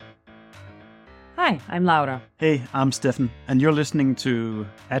Hi, I'm Laura. Hey, I'm Stefan, and you're listening to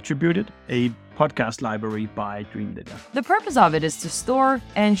Attributed, a podcast library by Dream Data. The purpose of it is to store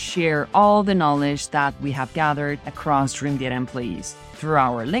and share all the knowledge that we have gathered across Dream Data employees through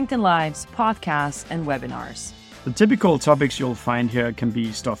our LinkedIn Lives, podcasts, and webinars. The typical topics you'll find here can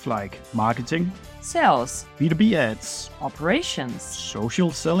be stuff like marketing, Sales, B2B ads, operations, social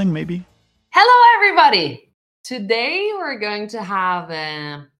selling maybe. Hello, everybody! Today we're going to have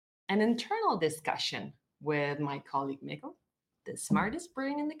an internal discussion with my colleague Mikkel, the smartest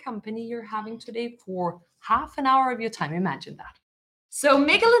brain in the company you're having today for half an hour of your time. Imagine that. So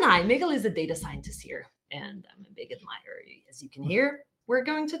Mikkel is a data scientist here, and I'm a big admirer. As you can hear, we're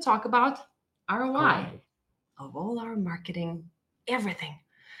going to talk about ROI of all our marketing, everything.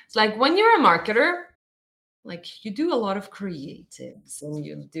 It's like when you're a marketer, like you do a lot of creatives and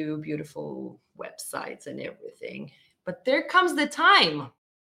you do beautiful websites and everything. But there comes the time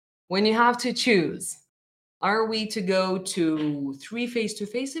when you have to choose. Are we to go to 3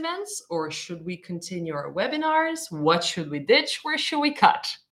 face-to-face events, or should we continue our webinars? What should we ditch? Where should we cut?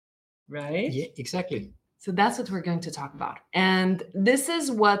 Right? Yeah, exactly. So that's what we're going to talk about. And this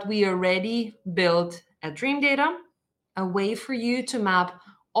is what we already built at Dream Data, a way for you to map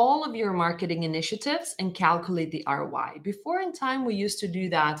all of your marketing initiatives and calculate the ROI. Before in time, we used to do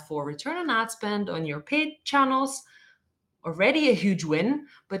that for return on ad spend on your paid channels, already a huge win,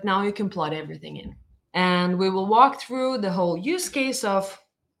 but now you can plot everything in. And we will walk through the whole use case of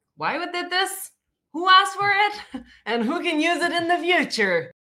why we did this, who asked for it, and who can use it in the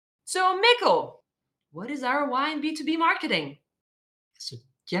future. So Mikkel, what is ROI in B2B marketing? So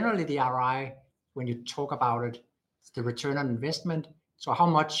generally the ROI, when you talk about it, it's the return on investment. So how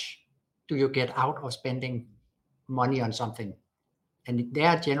much do you get out of spending money on something? And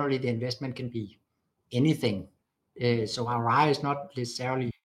there generally the investment can be anything. So ROI is not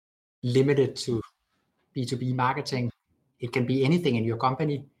necessarily limited to B2B marketing. It can be anything in your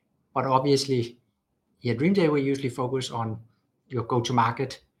company, but obviously here at Dream Day, we usually focus on your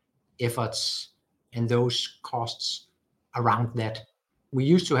go-to-market efforts and those costs around that. We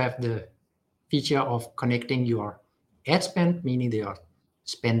used to have the feature of connecting your ad spend, meaning they are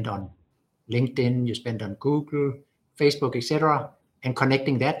spent on LinkedIn, you spend on Google, Facebook, etc., and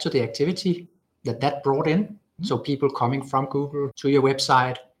connecting that to the activity that brought in. Mm-hmm. So people coming from Google to your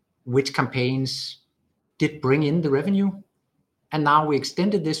website, which campaigns did bring in the revenue. And now we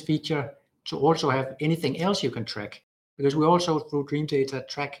extended this feature to also have anything else you can track, because we also through Dream Data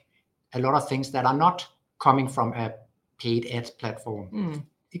track a lot of things that are not coming from a paid ads platform. Mm.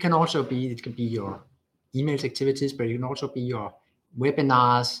 It can be your emails activities, but it can also be your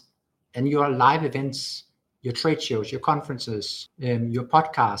webinars and your live events, your trade shows, your conferences, your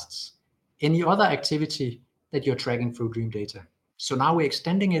podcasts, any other activity that you're tracking through Dream Data. So now we're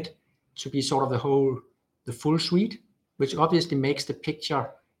extending it to be sort of the full suite, which obviously makes the picture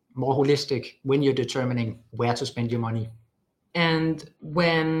more holistic when you're determining where to spend your money. And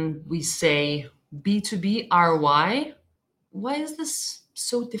when we say B2B ROI, why is this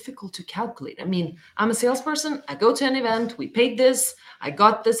so difficult to calculate? I mean, I'm a salesperson. I go to an event. We paid this. I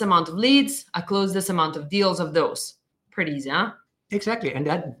got this amount of leads. I closed this amount of deals of those. Pretty easy, huh? Exactly. And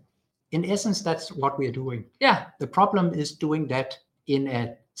that, in essence, that's what we are doing. Yeah. The problem is doing that in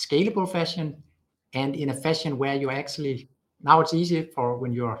a scalable fashion and in a fashion where you actually, now it's easy for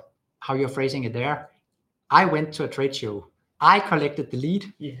how you're phrasing it there. I went to a trade show. I collected the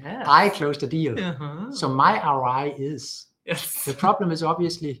lead. Yes. I closed the deal. Uh-huh. So my ROI is. Yes. The problem is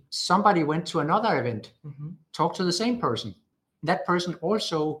obviously somebody went to another event, talked to the same person. That person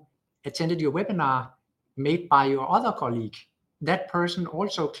also attended your webinar made by your other colleague. That person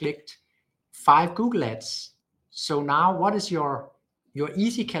also clicked 5 Google ads. So now what is your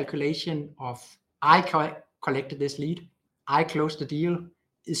easy calculation of I collected this lead, I closed the deal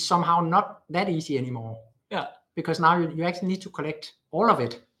is somehow not that easy anymore. Yeah. Because now you actually need to collect all of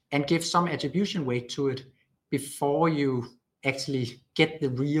it and give some attribution weight to it before you actually get the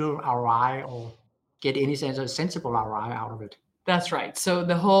real ROI or get any sense of sensible ROI out of it. That's right. So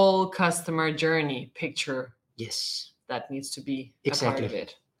the whole customer journey picture. Yes. That needs to be exactly a part of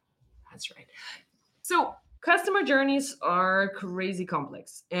it. That's right. So customer journeys are crazy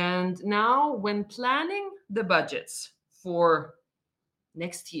complex. And now when planning the budgets for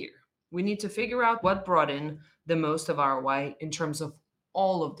next year, we need to figure out what brought in the most of ROI in terms of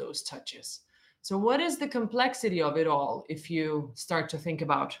all of those touches. So what is the complexity of it all if you start to think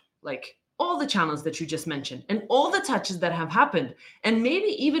about like all the channels that you just mentioned and all the touches that have happened and maybe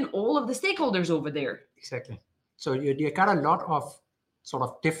even all of the stakeholders over there? Exactly. So you got a lot of sort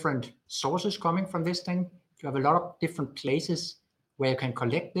of different sources coming from this thing. You have a lot of different places where you can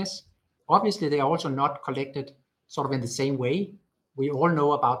collect this. obviously they are also not collected sort of in the same way. We all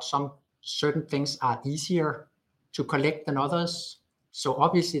know about some certain things are easier to collect than others. So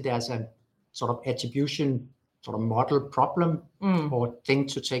obviously there's a sort of attribution sort of model problem or thing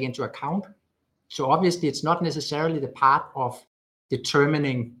to take into account. So obviously it's not necessarily the part of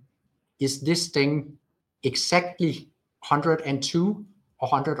determining, is this thing exactly 102 or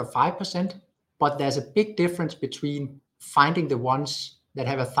 105%? But there's a big difference between finding the ones that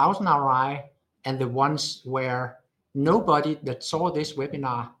have 1,000 ROI and the ones where nobody that saw this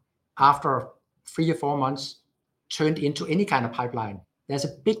webinar after 3 or 4 months turned into any kind of pipeline. There's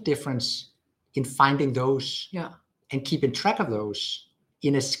a big difference in finding those and keeping track of those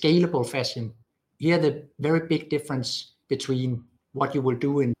in a scalable fashion. Here, the very big difference between what you will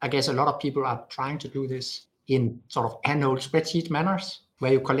do, and I guess a lot of people are trying to do this in sort of annual spreadsheet manners,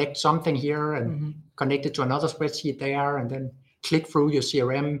 where you collect something here and connect it to another spreadsheet there, and then click through your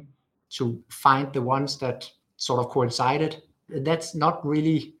CRM to find the ones that sort of coincided. That's not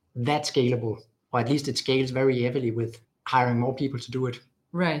really that scalable, or at least it scales very heavily with hiring more people to do it.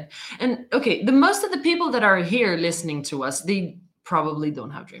 Right. And okay, the most of the people that are here listening to us, they probably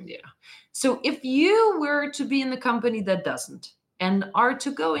don't have dream data. So if you were to be in the company that doesn't and are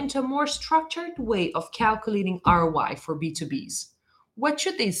to go into a more structured way of calculating ROI for B2Bs, what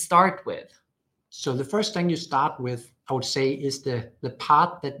should they start with? So the first thing you start with, I would say, is the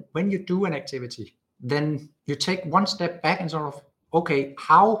part that when you do an activity, then you take one step back and sort of, okay,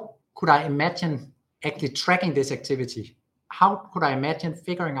 how could I imagine actually tracking this activity? How could I imagine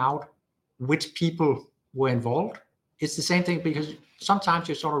figuring out which people were involved? It's the same thing, because sometimes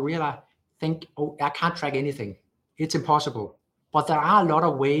you sort of think, oh, I can't track anything. It's impossible. But there are a lot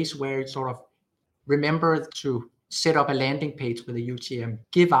of ways where you sort of remember to set up a landing page with a UTM,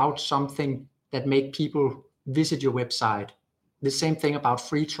 give out something that make people visit your website. The same thing about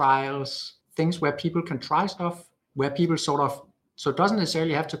free trials, things where people can try stuff, where people sort of, so it doesn't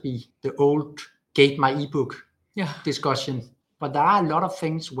necessarily have to be the old gate my ebook discussion, but there are a lot of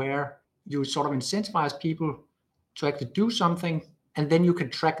things where you sort of incentivize people to actually do something, and then you can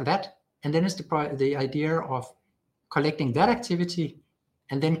track that. And then it's the idea of collecting that activity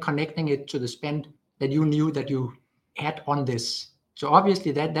and then connecting it to the spend that you knew that you had on this. So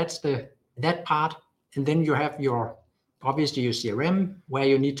obviously that's that part. And then you have obviously your CRM, where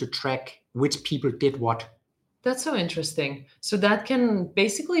you need to track which people did what. That's so interesting. So that can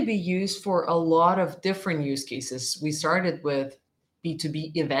basically be used for a lot of different use cases. We started with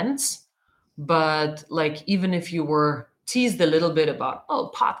B2B events, but like even if you were teased a little bit about,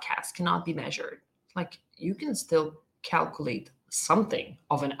 oh, podcasts cannot be measured, like you can still calculate something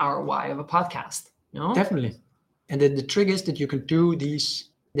of an ROI of a podcast, no? Definitely. And then the trick is that you can do this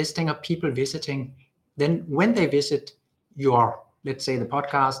thing of people visiting. Then when they visit your, let's say, the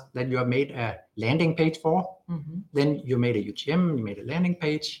podcast that you have made a landing page for, then you made a UTM, you made a landing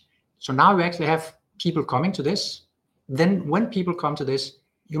page. So now you actually have people coming to this. Then when people come to this,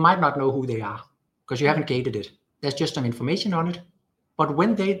 you might not know who they are because you haven't gated it. There's just some information on it. But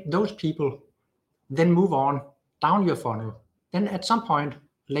when those people then move on down your funnel, then at some point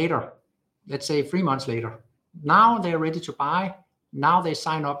later, let's say 3 months later, now they're ready to buy. Now they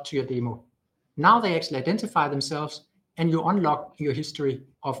sign up to your demo. Now they actually identify themselves, and you unlock your history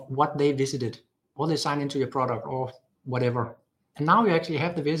of what they visited, or they sign into your product or whatever. And now you actually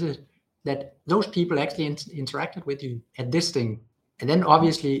have the visit that those people actually interacted with you at this thing. And then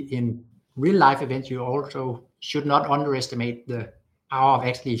obviously in real life events, you also should not underestimate the power of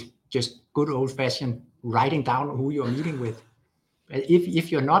actually just good old fashioned writing down who you're meeting with.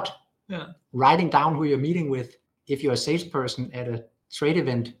 If you're not writing down who you're meeting with, if you're a salesperson at a trade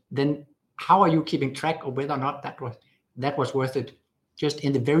event, then how are you keeping track of whether or not that was worth it? Just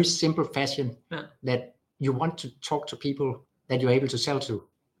in the very simple fashion that you want to talk to people that you're able to sell to.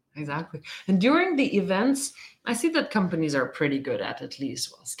 Exactly. And during the events, I see that companies are pretty good at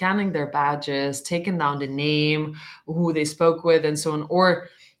least scanning their badges, taking down the name, who they spoke with, and so on, or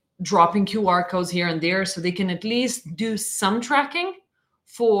dropping QR codes here and there so they can at least do some tracking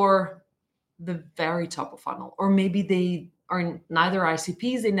for the very top of funnel. Or maybe they are neither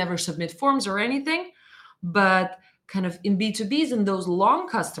ICPs, they never submit forms or anything, but kind of in B2Bs and those long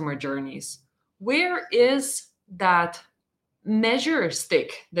customer journeys, where is that measure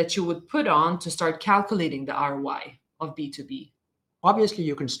stick that you would put on to start calculating the ROI of B2B? Obviously,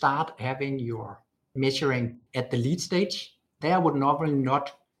 you can start having your measuring at the lead stage. There would normally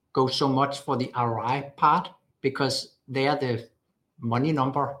not go so much for the ROI part, because there the money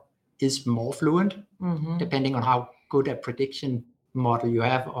number is more fluent, depending on how good a prediction model you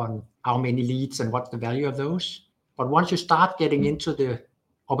have on how many leads and what's the value of those. But once you start getting into the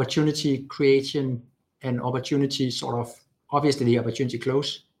opportunity creation and opportunity sort of, obviously the opportunity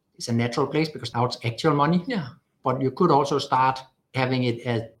close is a natural place because now it's actual money. Yeah. But you could also start having it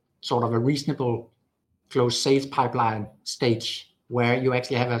at sort of a reasonable close sales pipeline stage where you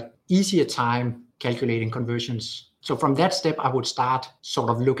actually have an easier time calculating conversions. So from that step, I would start sort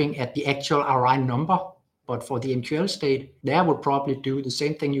of looking at the actual ROI number. But for the MQL state, there I would probably do the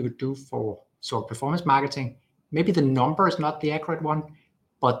same thing you would do for sort of performance marketing. Maybe the number is not the accurate one,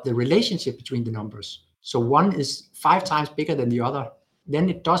 but the relationship between the numbers. So one is 5 times bigger than the other. Then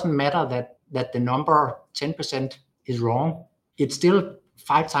it doesn't matter that the number 10% is wrong. It's still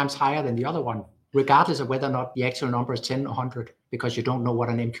 5 times higher than the other one, regardless of whether or not the actual number is 10 or 100, because you don't know what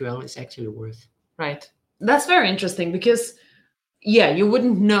an MQL is actually worth. Right. That's very interesting because, yeah, you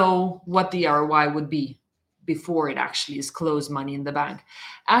wouldn't know what the ROI would be before it actually is closed money in the bank.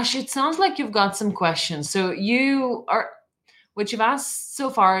 Ash, it sounds like you've got some questions. So what you've asked so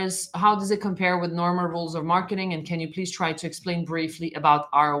far is, how does it compare with normal rules of marketing? And can you please try to explain briefly about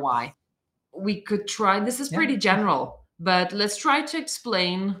ROI? We could try, this is pretty general, but let's try to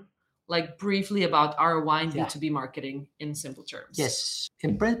explain like briefly about ROI and B2B marketing in simple terms. Yes.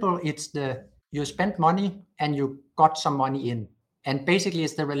 In principle, it's you spent money and you got some money in. And basically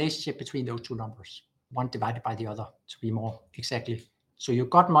it's the relationship between those two numbers, one divided by the other, to be more exactly. So you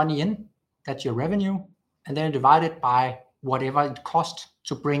got money in, that's your revenue, and then divide it by whatever it cost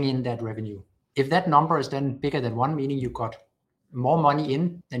to bring in that revenue. If that number is then bigger than 1, meaning you got more money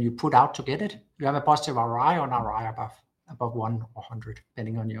in than you put out to get it, you have a positive ROI or an ROI above 1 or 100,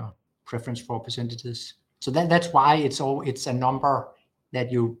 depending on your preference for percentages. So that's why it's a number that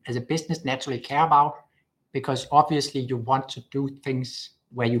you as a business naturally care about, because obviously you want to do things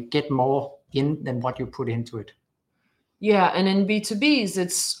where you get more in than what you put into it. Yeah, and in B2Bs,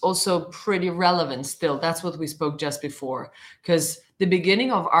 it's also pretty relevant still. That's what we spoke just before, because the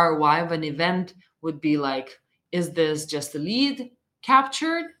beginning of ROI of an event would be like, is this just a lead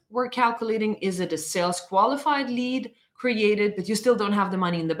captured? We're calculating, is it a sales qualified lead created, but you still don't have the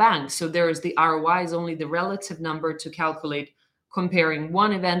money in the bank. So there is the ROI is only the relative number to calculate comparing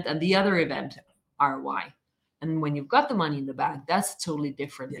one event and the other event ROI. And when you've got the money in the bank, that's a totally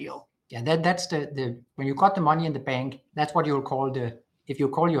different deal. Yeah, that's the when you got the money in the bank, that's what you'll call if you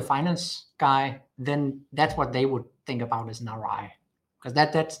call your finance guy, then that's what they would think about as an ROI. Because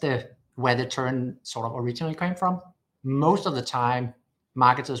that's where the term sort of originally came from. Most of the time,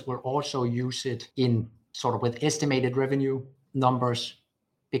 marketers will also use it in sort of with estimated revenue numbers,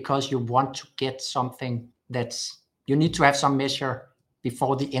 because you want to get something you need to have some measure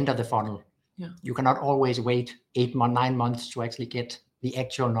before the end of the funnel. Yeah. You cannot always wait 8 months, 9 months to actually get the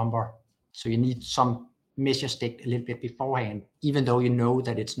actual number. So you need some measure stick a little bit beforehand, even though you know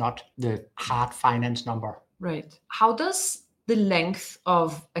that it's not the hard finance number. Right. How does the length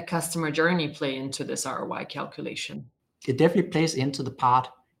of a customer journey play into this ROI calculation? It definitely plays into the part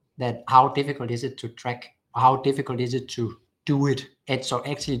that how difficult is it to track, how difficult is it to do it, and so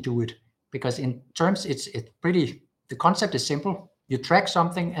actually do it. Because in terms, it's pretty, the concept is simple. You track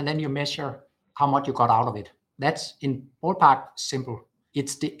something and then you measure how much you got out of it. That's in ballpark simple.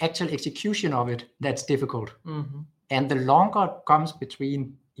 It's the actual execution of it that's difficult. Mm-hmm. And the longer it comes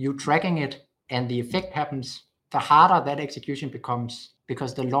between you tracking it and the effect happens, the harder that execution becomes,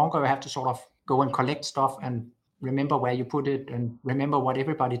 because the longer you have to sort of go and collect stuff and remember where you put it and remember what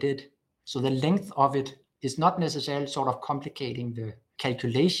everybody did. So the length of it is not necessarily sort of complicating the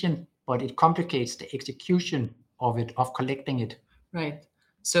calculation, but it complicates the execution of it, of collecting it. Right.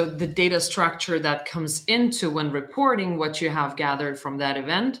 So the data structure that comes into when reporting what you have gathered from that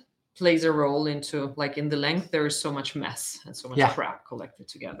event plays a role into, like, in the length, there is so much mess and so much crap collected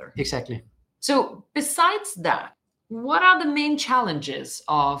together. Exactly. So besides that, what are the main challenges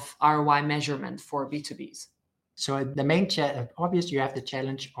of ROI measurement for B2Bs? So the main obviously you have the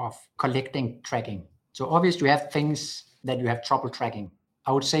challenge of collecting tracking. So obviously you have things that you have trouble tracking.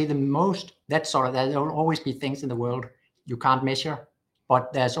 I would say there will always be things in the world you can't measure,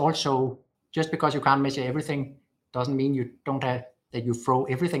 but there's also, just because you can't measure everything doesn't mean you don't have, that you throw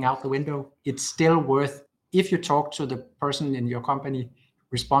everything out the window. It's still worth, if you talk to the person in your company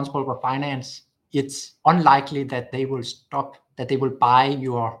responsible for finance, it's unlikely that they will buy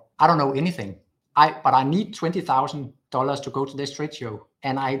your, I don't know anything. But I need $20,000 to go to this trade show,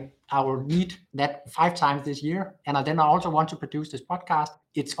 and I will need that 5 times this year. And then I also want to produce this podcast.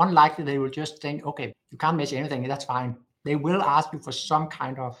 It's unlikely they will just think, okay, you can't measure anything, that's fine. They will ask you for some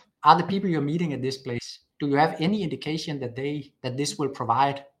kind of, are the people you're meeting at this place, do you have any indication that this will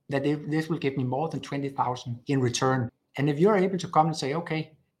provide, this will give me more than 20,000 in return? And if you're able to come and say,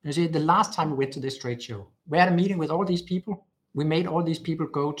 okay, you see, the last time we went to this trade show, we had a meeting with all these people. we made all these people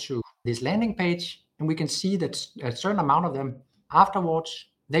go to this landing page, and we can see that a certain amount of them afterwards,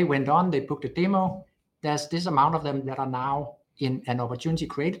 they went on, they booked a demo. There's this amount of them that are now in an opportunity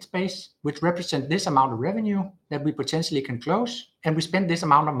created space, which represent this amount of revenue that we potentially can close, and we spend this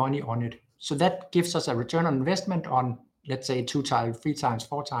amount of money on it. So that gives us a return on investment on, let's say, 2 times, 3 times,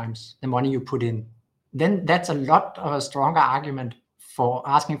 4 times the money you put in. Then that's a lot of a stronger argument for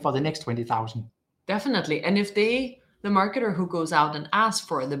asking for the next 20,000. Definitely. And if the marketer who goes out and asks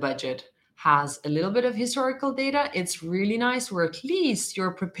for the budget has a little bit of historical data, it's really nice, where at least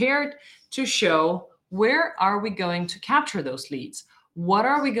you're prepared to show where are we going to capture those leads? What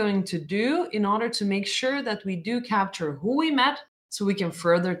are we going to do in order to make sure that we do capture who we met, so we can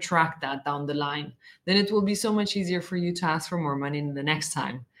further track that down the line? Then it will be so much easier for you to ask for more money the next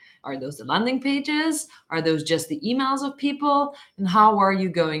time. Are those the landing pages? Are those just the emails of people? And how are you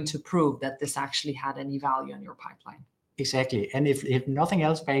going to prove that this actually had any value in your pipeline? Exactly. And if nothing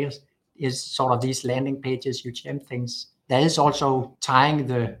else fails, is sort of these landing pages, UTM things. There is also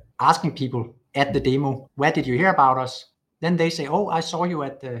asking people at the demo, where did you hear about us? Then they say, oh, I saw you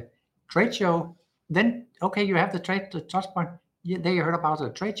at the trade show. Then, okay, you have the touch point. They heard about the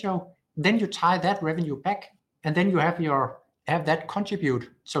trade show. Then you tie that revenue back, and then you have that contribute.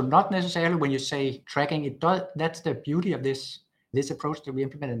 So not necessarily when you say tracking, it does. That's the beauty of this approach that we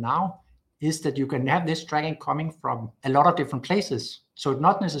implemented now, is that you can have this tracking coming from a lot of different places. So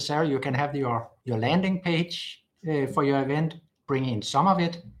not necessarily you can have your landing page for your event, bring in some of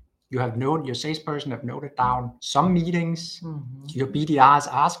it. You have your salesperson have noted down some meetings. Mm-hmm. Your BDR is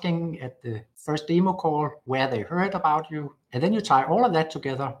asking at the first demo call where they heard about you. And then you tie all of that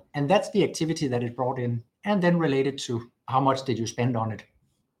together. And that's the activity that is brought in, and then related to how much did you spend on it.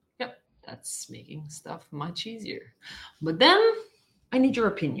 Yep, that's making stuff much easier. But then I need your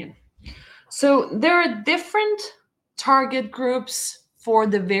opinion. So there are different target groups for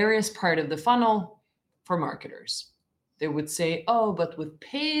the various part of the funnel for marketers. They would say, oh, but with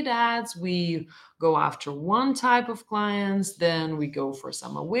paid ads, we go after one type of clients, then we go for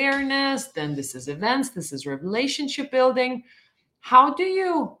some awareness, then this is events, this is relationship building. How do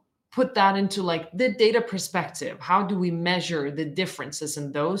you put that into like the data perspective? How do we measure the differences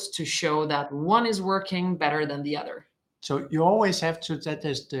in those to show that one is working better than the other? So you always have to, that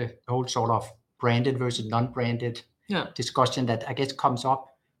is the whole sort of branded versus non-branded discussion that I guess comes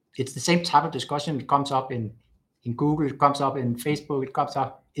up. It's the same type of discussion that comes up in Google, it comes up in Facebook, it comes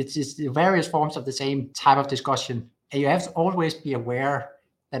up. It's the various forms of the same type of discussion. And you have to always be aware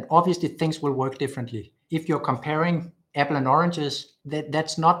that obviously things will work differently. If you're comparing apple and oranges,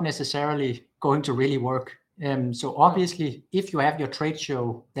 that's not necessarily going to really work. So obviously, if you have your trade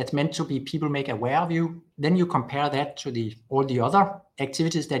show that's meant to be people make aware of you, then you compare that to all the other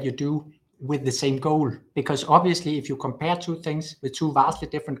activities that you do with the same goal. Because obviously, if you compare two things with two vastly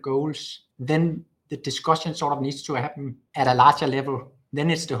different goals, then the discussion sort of needs to happen at a larger level.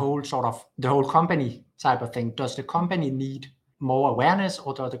 Then it's the whole company type of thing. Does the company need more awareness,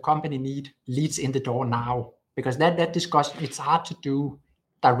 or does the company need leads in the door now? Because that discussion, it's hard to do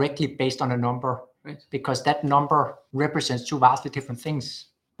directly based on a number, right? Because that number represents two vastly different things.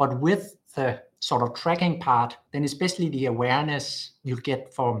 But with the sort of tracking part, then especially the awareness you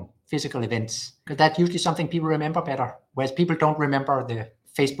get from physical events, because that's usually something people remember better, whereas people don't remember the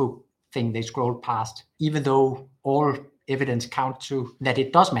Facebook thing they scroll past, even though all evidence counts to that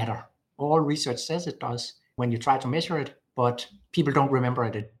it does matter. All research says it does when you try to measure it, but people don't remember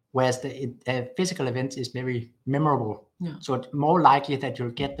it. Whereas the physical event is very memorable. Yeah. So it's more likely that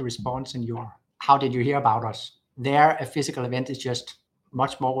you'll get the response in your, how did you hear about us? There, a physical event is just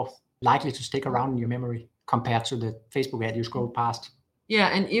much more likely to stick around in your memory compared to the Facebook ad you scroll past. Yeah,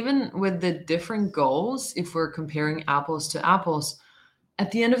 and even with the different goals, if we're comparing apples to apples,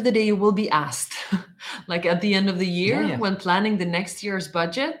 at the end of the day, you will be asked, like at the end of the year, when planning the next year's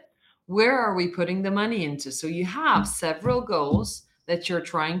budget, where are we putting the money into? So you have several goals that you're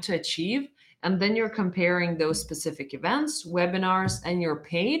trying to achieve, and then you're comparing those specific events, webinars, and your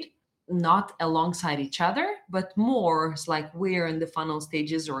paid, not alongside each other, but more like where in the funnel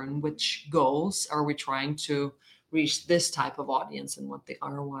stages or in which goals are we trying to reach this type of audience and what the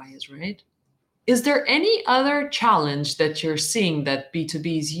ROI is, right? Is there any other challenge that you're seeing that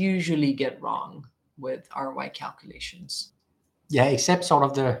B2Bs usually get wrong with ROI calculations? Yeah, except sort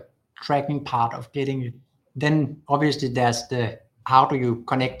of the tracking part of getting it. Then obviously there's the how do you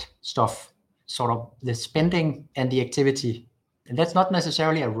connect stuff, sort of the spending and the activity. And that's not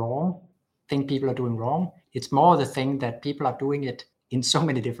necessarily a wrong thing people are doing wrong. It's more the thing that people are doing it in so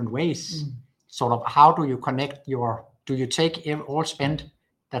many different ways. Sort of how do you connect do you take all spend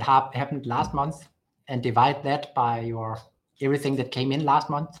that happened last month and divide that by your everything that came in last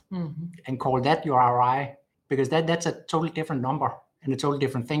month and call that your ROI, because that's a totally different number and a totally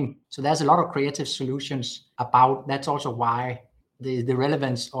different thing. So there's a lot of creative solutions about. That's also why the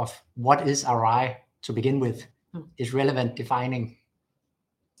relevance of what is ROI to begin with is relevant defining.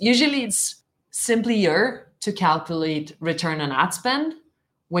 Usually it's simpler to calculate return on ad spend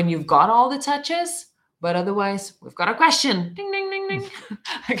when you've got all the touches, but otherwise we've got a question. Ding, ding, ding, ding.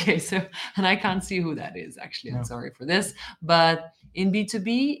 Okay, so, and I can't see who that is actually. I'm sorry for this. But in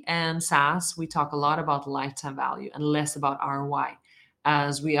B2B and SaaS, we talk a lot about lifetime value and less about ROI.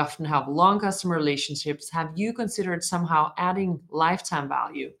 As we often have long customer relationships, have you considered somehow adding lifetime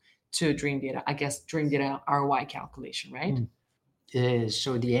value to Dream Data? I guess Dream Data ROI calculation, right?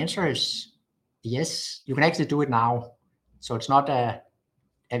 So the answer is yes. You can actually do it now. So it's not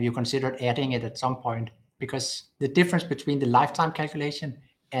have you considered adding it at some point? Because the difference between the lifetime calculation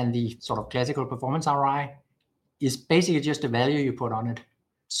and the sort of classical performance ROI is basically just the value you put on it.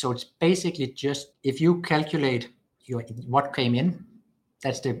 So it's basically just if you calculate what came in,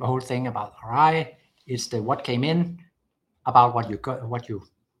 that's the whole thing about ROI. It's the what came in about what you got, what you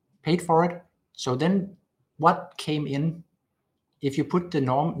paid for it. So then what came in, if you put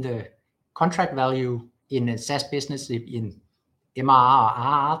the contract value in a SaaS business in MRR or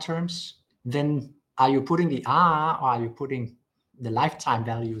ARR terms, then are you putting the ARR or are you putting the lifetime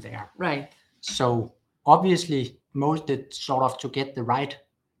value there? Right. So obviously, sort of to get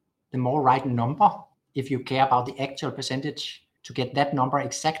the more right number, if you care about the actual percentage, to get that number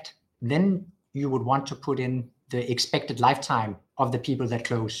exact, then you would want to put in the expected lifetime of the people that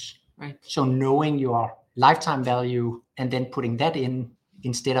close. Right. So knowing your lifetime value and then putting that in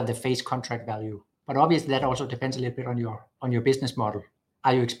instead of the face contract value. But obviously that also depends a little bit on your business model.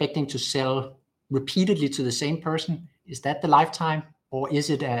 Are you expecting to sell repeatedly to the same person? Is that the lifetime? Or is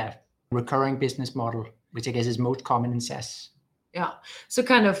it a recurring business model, which I guess is most common in SaaS? Yeah. So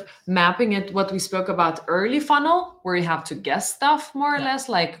kind of mapping it, what we spoke about early funnel, where you have to guess stuff more or less,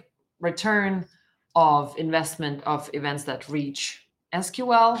 like return of investment of events that reach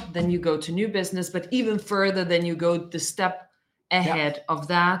SQL, then you go to new business, but even further, then you go the step ahead of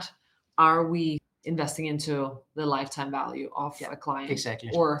that. Are we investing into the lifetime value of a client? Exactly.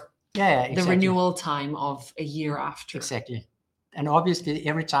 Or exactly. the renewal time of a year after? Exactly. And obviously,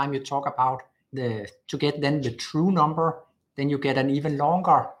 every time you talk about to get then the true number, then you get an even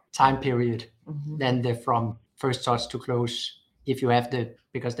longer time period than from first touch to close. If you have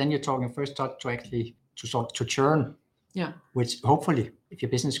because then you're talking first touch to actually to churn. Yeah. Which hopefully, if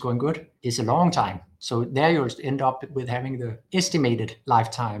your business is going good, is a long time. So there you'll end up with having the estimated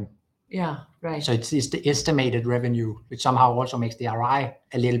lifetime. Yeah, right. So it's the estimated revenue, which somehow also makes the ROI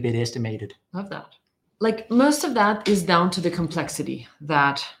a little bit estimated. Love that. Like most of that is down to the complexity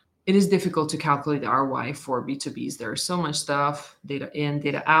that it is difficult to calculate ROI for B2Bs. There's so much stuff, data in,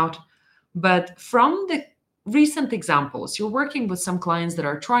 data out. But from the recent examples, you're working with some clients that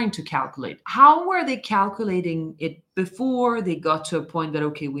are trying to calculate. How were they calculating it before they got to a point that,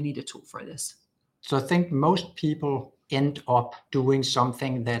 okay, we need a tool for this? So I think most people end up doing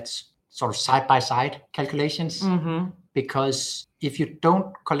something that's sort of side-by-side calculations. Because if you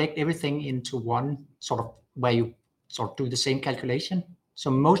don't collect everything into one sort of where you sort of do the same calculation, so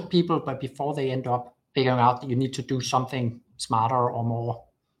most people, but before they end up figuring out that you need to do something smarter or more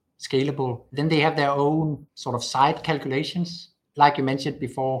scalable, then they have their own sort of side calculations. Like you mentioned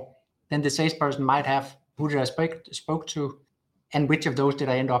before, then the salesperson might have, who did I spoke to, and which of those did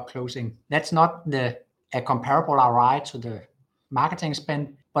I end up closing? That's not a comparable ROI to the marketing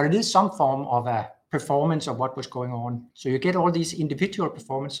spend, but it is some form of a performance of what was going on. So you get all these individual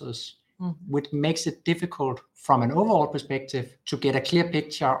performances, which makes it difficult from an overall perspective to get a clear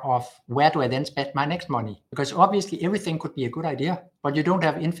picture of where do I then spend my next money? Because obviously everything could be a good idea, but you don't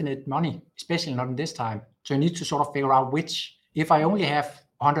have infinite money, especially not in this time. So you need to sort of figure out if I only have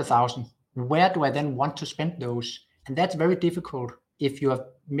 100,000, where do I then want to spend those? And that's very difficult if you are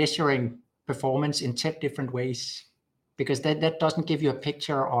measuring performance in 10 different ways, because that doesn't give you a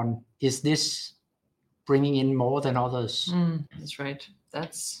picture on, is this bringing in more than others? That's right.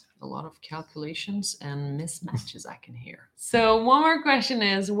 That's a lot of calculations and mismatches I can hear. So one more question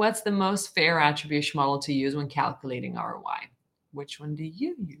is, what's the most fair attribution model to use when calculating ROI? Which one do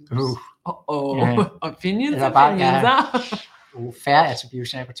you use? Opinions. Fair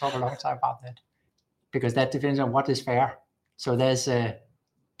attribution. I could talk a long time about that, because that depends on what is fair. So there's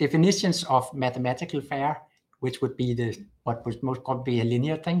definitions of mathematical fair, which would be what would most probably be a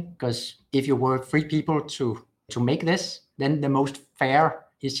linear thing. Because if you were 3 people to make this, then the most fair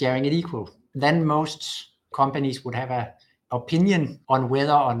is sharing it equal. Then most companies would have an opinion on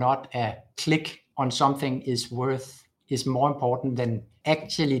whether or not a click on something is worth is more important than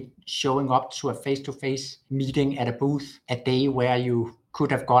actually showing up to a face-to-face meeting at a booth a day where you could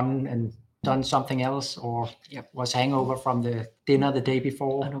have gone and done something else or was hangover from the dinner the day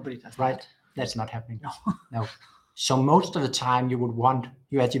before. Nobody does right? that. That's not happening. No. So most of the time you would want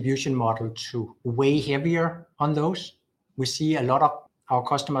your attribution model to weigh heavier on those. We see a lot of our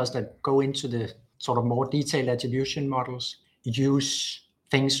customers that go into the sort of more detailed attribution models use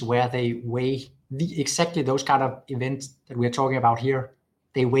things where they weigh exactly those kind of events that we're talking about here.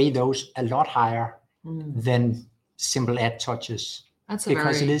 They weigh those a lot higher than simple ad touches. That's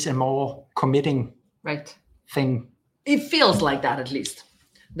because it is a more committing thing. It feels like that, at least.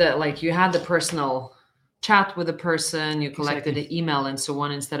 That like you had the personal chat with a person, you collected an email and so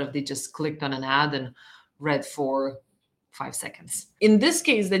on, instead of they just clicked on an ad and read for 5 seconds. In this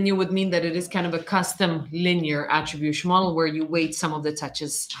case, then you would mean that it is kind of a custom linear attribution model where you weight some of the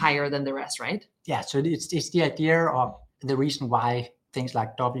touches higher than the rest, right? Yeah, so it's the idea of the reason why things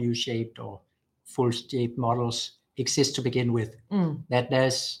like W-shaped or full-shaped models exist to begin with. That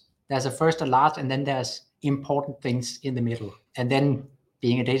there's a first, a last, and then there's important things in the middle. And then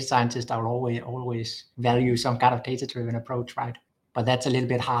being a data scientist, I will always value some kind of data-driven approach, right? But that's a little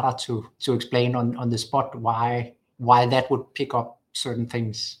bit harder to explain on the spot why that would pick up certain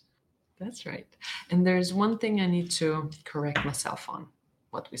things. That's right. And there's one thing I need to correct myself on,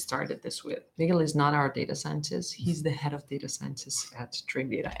 what we started this with. Miguel is not our data scientist. He's the head of data scientists at Dream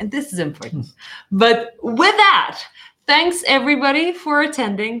Data. And this is important. But with that, thanks everybody for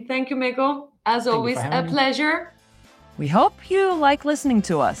attending. Thank you, Miguel. As always, a pleasure. We hope you like listening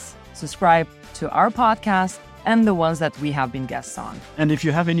to us. Subscribe to our podcast and the ones that we have been guests on. And if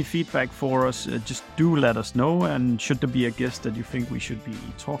you have any feedback for us, just do let us know. And should there be a guest that you think we should be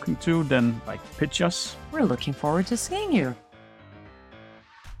talking to, then pitch us. We're looking forward to seeing you.